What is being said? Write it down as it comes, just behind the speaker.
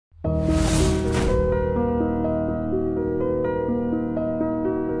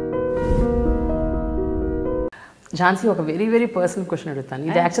ఝాన్సీ ఒక very very personal question అడుగుతాను.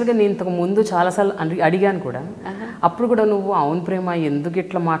 ఇది యాక్చువల్గా నేను ఇంతకు ముందు చాలాసార్లు అడిగాను కూడా. అప్పుడు కూడా నువ్వు అవును ప్రేమ ఎందుకు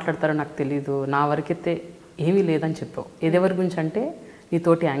ఇట్లా మాట్లాడతారో నాకు తెలీదు, నా వరకైతే ఏమీ లేదని చెప్పావు. ఏదెవరి గురించి అంటే నీ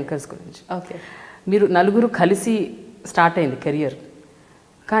తోటి యాంకర్స్ గురించి. ఓకే, మీరు నలుగురు కలిసి స్టార్ట్ అయింది కెరియర్,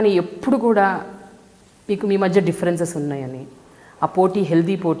 కానీ ఎప్పుడు కూడా మీకు మీ మధ్య డిఫరెన్సెస్ ఉన్నాయని, ఆ పోటీ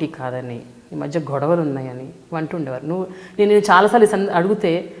హెల్దీ పోటీ కాదని, మీ మధ్య గొడవలు ఉన్నాయని అంటుండేవారు. నేను చాలాసార్లు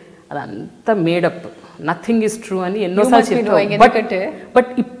అడిగితే అదంతా మేడప్, నథింగ్ ఈజ్ ట్రూ అని ఎన్నోసార్లు చెప్పాను. బట్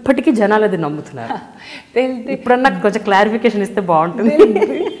ఇప్పటికీ జనాలు అది నమ్ముతున్నారు. ఇప్పుడన్నా కొంచెం క్లారిఫికేషన్ ఇస్తే బాగుంటుంది.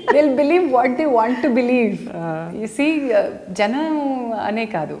 they'll believe what they want to believe. You see, జనం అనే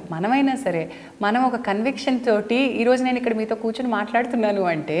కాదు, మనమైనా సరే మనం ఒక కన్విక్షన్ తోటి ఈరోజు నేను ఇక్కడ మీతో కూర్చొని మాట్లాడుతున్నాను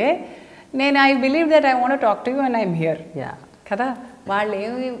అంటే నేను I believe that I want to talk to you and I'm here కదా. వాళ్ళు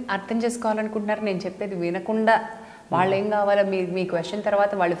ఏమి అర్థం చేసుకోవాలనుకుంటున్నారు నేను చెప్పేది వినకుండా, వాళ్ళు ఏం కావాలో మీ క్వశ్చన్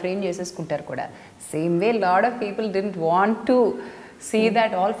తర్వాత వాళ్ళు ఫ్రేమ్ చేసేసుకుంటారు కూడా. Same way lot of people didn't want to see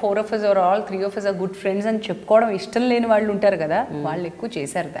that all 4 of us or all 3 of us are good friends అని చెప్పుకోవడం ఇష్టం లేని వాళ్ళు ఉంటారు కదా, వాళ్ళు ఎక్కువ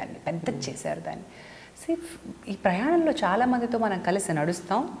చేశారు దాన్ని, పెద్దగా చేశారు దాన్ని. ఈ ప్రయాణంలో చాలామందితో మనం కలిసి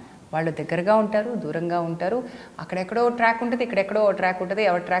నడుస్తాం, వాళ్ళు దగ్గరగా ఉంటారు, దూరంగా ఉంటారు, అక్కడెక్కడో ట్రాక్ ఉంటుంది, ఇక్కడెక్కడో ట్రాక్ ఉంటుంది,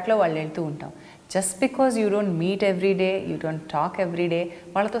 ఎవరి ట్రాక్లో వాళ్ళు వెళ్తూ ఉంటాం. Just because you don't meet every day, you don't talk every day,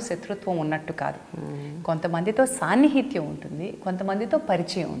 వాళ్ళతో శత్రుత్వం ఉన్నట్టు కాదు. కొంతమందితో సాన్నిహిత్యం ఉంటుంది, కొంతమందితో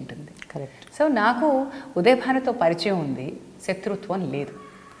పరిచయం ఉంటుంది. కరెక్ట్. సో నాకు ఉదయభానుతో పరిచయం ఉంది, శత్రుత్వం లేదు.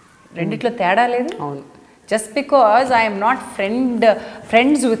 రెండిట్లో తేడా లేదు. అవును. Just because I'm not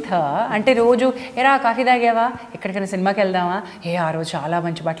friends with her అంటే రోజు ఎరా కాఫీ తాగావా, ఎక్కడికైనా సినిమాకి వెళ్దామా, ఆ రోజు చాలా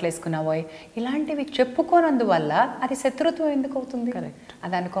మంచి బట్టలు వేసుకున్నావో, ఇలాంటివి చెప్పుకోనందువల్ల అది శత్రుత్వం ఎందుకు అవుతుంది?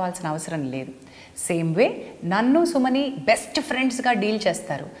 అది అనుకోవాల్సిన అవసరం లేదు. సేమ్ వే నన్ను సుమని బెస్ట్ ఫ్రెండ్స్గా డీల్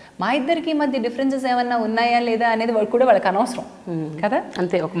చేస్తారు. మా ఇద్దరికి మధ్య డిఫరెన్సెస్ ఏమన్నా ఉన్నాయా లేదా అనేది కూడా వాళ్ళకి అనవసరం కదా.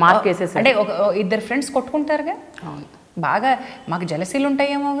 అంతే, ఒక మార్క్ వేసేసి అంటే ఇద్దరు ఫ్రెండ్స్ కొట్టుకుంటారుగా, బాగా మాకు జలసీలు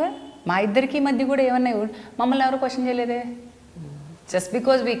ఉంటాయేమోగా, మా ఇద్దరికి మధ్య కూడా ఏమన్నా మమ్మల్ని ఎవరు క్వశ్చన్ చేయలేదే. Just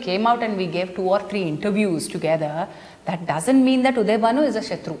because we came out and we gave 2 or 3 interviews together, that doesn't mean that Udayabhanu is a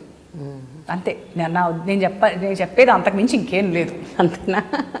శత్రు. అంతే, నేను చెప్పేది అంతకు మించి ఇంకేం లేదు. అంతేనా?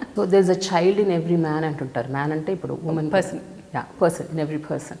 So there is a child in every man అంటుంటారు. మ్యాన్ అంటే ఇప్పుడు women, person in every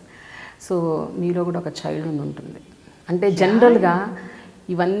person. So మీలో కూడా ఒక చైల్డ్ ఉంటుంది. అంటే జనరల్గా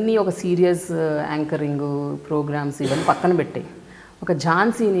ఇవన్నీ ఒక సీరియస్ యాంకరింగ్ ప్రోగ్రామ్స్ ఇవన్నీ పక్కన పెట్టాయి, ఒక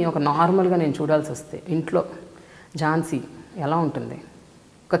ఝాన్సీని ఒక నార్మల్గా నేను చూడాల్సి వస్తే ఇంట్లో ఝాన్సీ ఎలా ఉంటుంది,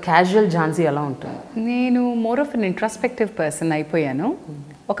 ఒక క్యాజువల్ ఝాన్సీ ఎలా ఉంటుంది? నేను more of an introspective person అయిపోయాను.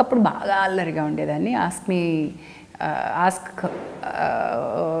 ఒకప్పుడు బాగా అల్లరిగా ఉండేదాన్ని. ఆస్క్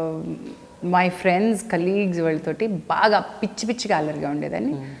మై ఫ్రెండ్స్ కలీగ్స్ వాళ్ళతోటి బాగా పిచ్చిగా అల్లరిగా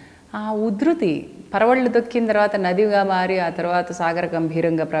ఉండేదాన్ని. ఆ ఉధృతి పరవళ్ళు దొక్కిన తర్వాత నదిగా మారి ఆ తర్వాత సాగర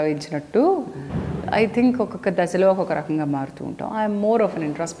గంభీరంగా ప్రవహించినట్టు ఐ థింక్ ఒక్కొక్క దశలో ఒక్కొక్క రకంగా మారుతూ ఉంటాం. I'm more of an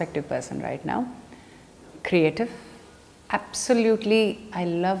introspective person right now. Creative, absolutely I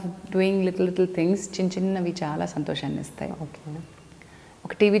love doing little things. చిన్నవి చాలా సంతోషాన్ని ఇస్తాయి. ఓకే.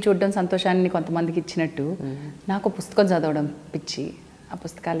 ఒక టీవీ చూడడం సంతోషాన్ని కొంతమందికి ఇచ్చినట్టు నాకు పుస్తకం చదవడం పిచ్చి. ఆ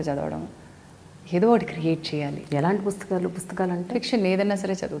పుస్తకాలు చదవడం, ఏదో ఒకటి క్రియేట్ చేయాలి. ఎలాంటి పుస్తకాలు అంటే? ఫిక్షన్ ఏదైనా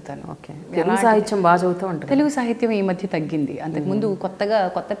సరే చదువుతాను. ఓకే. తెలుగు సాహిత్యం బాగా చదువుతూ ఉంటాను. తెలుగు సాహిత్యం ఈ మధ్య తగ్గింది. అంతకుముందు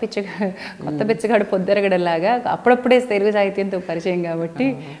కొత్త పిచ్చగాడు పొద్దరగడలాగా అప్పుడప్పుడే తెలుగు సాహిత్యంతో పరిచయం కాబట్టి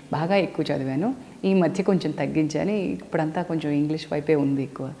బాగా ఎక్కువ చదివాను. ఈ మధ్య కొంచెం తగ్గించాను. ఇప్పుడంతా కొంచెం ఇంగ్లీష్ వైపే ఉంది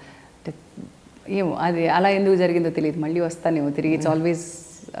ఎక్కువ. ఏమో అది అలా ఎందుకు జరిగిందో తెలియదు, మళ్ళీ వస్తానేమో తిరిగి. It's always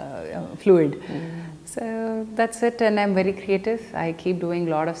fluid. So that's it, and I'm very creative. I keep doing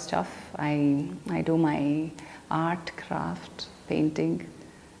a lot of stuff. I do my art, craft, painting.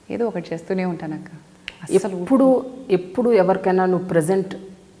 ఏదో ఒకటి చేస్తూనే ఉంటాను అక్క. ఎప్పుడు ఎవరికైనా నువ్వు ప్రజెంట్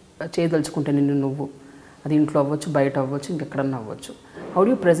చేయదలుచుకుంటే నువ్వు అది ఇంట్లో అవ్వచ్చు, బయట అవ్వచ్చు, ఇంకెక్కడన్నా అవ్వచ్చు, how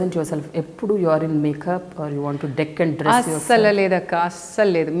do you present your self? ఎప్పుడు you are in makeup are you want to deck and dress your self? అస్సలు లేదక్క,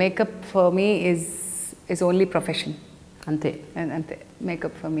 అస్సలు లేదు. Makeup for me is only profession. అంతే.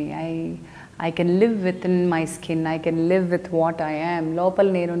 Makeup for me I can live within my skin. I can live with what I am. లోపల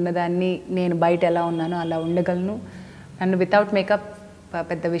నేనున్నదాన్ని నేను బయట ఎలా ఉన్నానో అలా ఉండగలను. నన్ను వితౌట్ మేకప్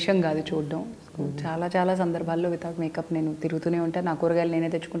పెద్ద విషయం కాదు చూడడం. చాలా సందర్భాల్లో వితౌట్ మేకప్ నేను తిరుగుతూనే ఉంటాను. నా కూరగాయలు నేనే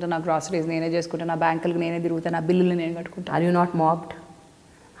తెచ్చుకుంటాను, నా గ్రాసరీస్ నేనే చేసుకుంటాను, నా బ్యాంకులకు నేనే తిరుగుతాను, నా బిల్లులు నేను కట్టుకుంటాను. Are you not మాబ్డ్?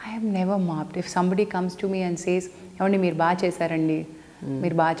 I am never mobbed. If somebody comes to me and says, ఏమండి మీరు బాగా చేశారండి,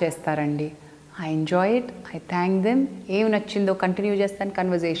 మీరు బాగా చేస్తారండి, I enjoy it. I thank them. ఏమి నచ్చిందో కంటిన్యూ చేస్తాను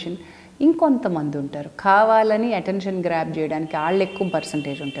కన్వర్జేషన్. ఇంకొంతమంది ఉంటారు కావాలని అటెన్షన్ గ్రాప్ చేయడానికి, వాళ్ళు ఎక్కువ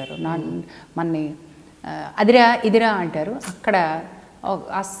పర్సంటేజ్ ఉంటారు. మన్ని అదిరా ఇదిరా అంటారు. అక్కడ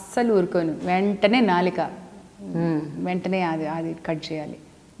అస్సలు ఊరుకోను, వెంటనే నాలిక వెంటనే అది కట్ చేయాలి.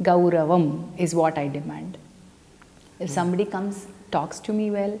 గౌరవం is what I demand. If somebody comes talks to me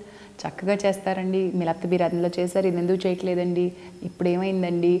well, చక్కగా చేస్తారండి, మీ లేకపోతే మీరు అందులో చేశారు, ఇది ఎందుకు చేయట్లేదండి, ఇప్పుడు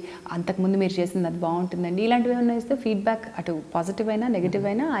ఏమైందండి, అంతకుముందు మీరు చేసింది అది బాగుంటుందండి, ఇలాంటివి ఏమైనా ఇస్తే ఫీడ్బ్యాక్ అటు పాజిటివ్ అయినా నెగిటివ్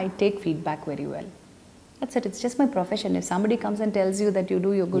అయినా I take feedback very well. That's it. It's just my profession. If somebody comes and tells you that you do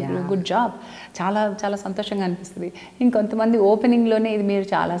your good job, చాలా చాలా సంతోషంగా అనిపిస్తుంది. ఇంకొంతమంది ఓపెనింగ్లోనే ఇది మీరు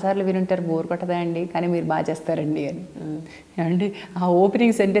చాలాసార్లు వినుంటారు, బోర్ కొట్టదా అండి కానీ మీరు బాగా చేస్తారండి అని. అండి ఆ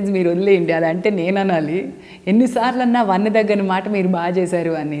ఓపెనింగ్ సెంటెన్స్ మీరు వదిలేయండి, అది అంటే నేను అనాలి. ఎన్నిసార్లు అన్నా వన్న దగ్గర మాట మీరు బాగా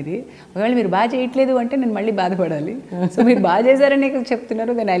చేశారు అనేది. ఒకవేళ మీరు బాగా చేయట్లేదు అంటే నేను మళ్ళీ బాధపడాలి. సో మీరు బాగా చేశారని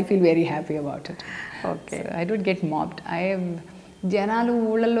చెప్తున్నారు, then I feel very happy about it. Okay, I don't get మాబ్డ్. జనాలు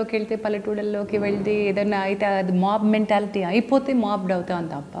ఊళ్ళల్లోకి వెళ్తే, పల్లెటూళ్ళల్లోకి వెళ్తే ఏదైనా అయితే అది మాబ్ మెంటాలిటీ అయిపోతే మాబ్డ్ అవుతాం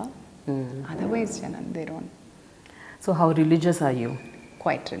తప్ప, అదర్వైజ్ జనం their own. So how religious are you?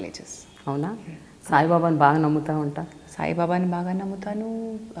 Quiet religious. అవునా? సాయిబాబాని బాగా నమ్ముతూ ఉంటా? సాయిబాబాని బాగా నమ్ముతాను,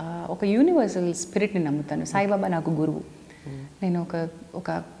 ఒక యూనివర్సల్ స్పిరిట్ని నమ్ముతాను. సాయిబాబా నాకు గురువు. నేను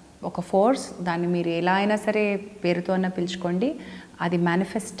ఒక ఫోర్స్, దాన్ని మీరు ఎలా అయినా సరే పేరుతో అన్నా పిలుచుకోండి, అది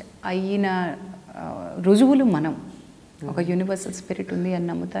మేనిఫెస్ట్ అయిన రుజువులు మనం. ఒక యూనివర్సల్ స్పిరిట్ ఉంది అని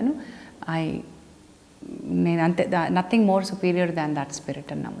నమ్ముతాను. నేను అంతే, nothing more superior than that spirit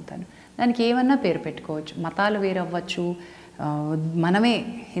అని నమ్ముతాను. దానికి ఏమన్నా పేరు పెట్టుకోవచ్చు, మతాలు వేరవ్వచ్చు, మనమే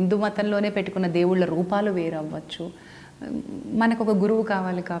హిందూ మతంలోనే పెట్టుకున్న దేవుళ్ళ రూపాలు వేరవ్వచ్చు. మనకు ఒక గురువు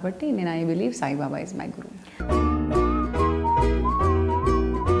కావాలి కాబట్టి నేను I believe Saibaba is my గురువు.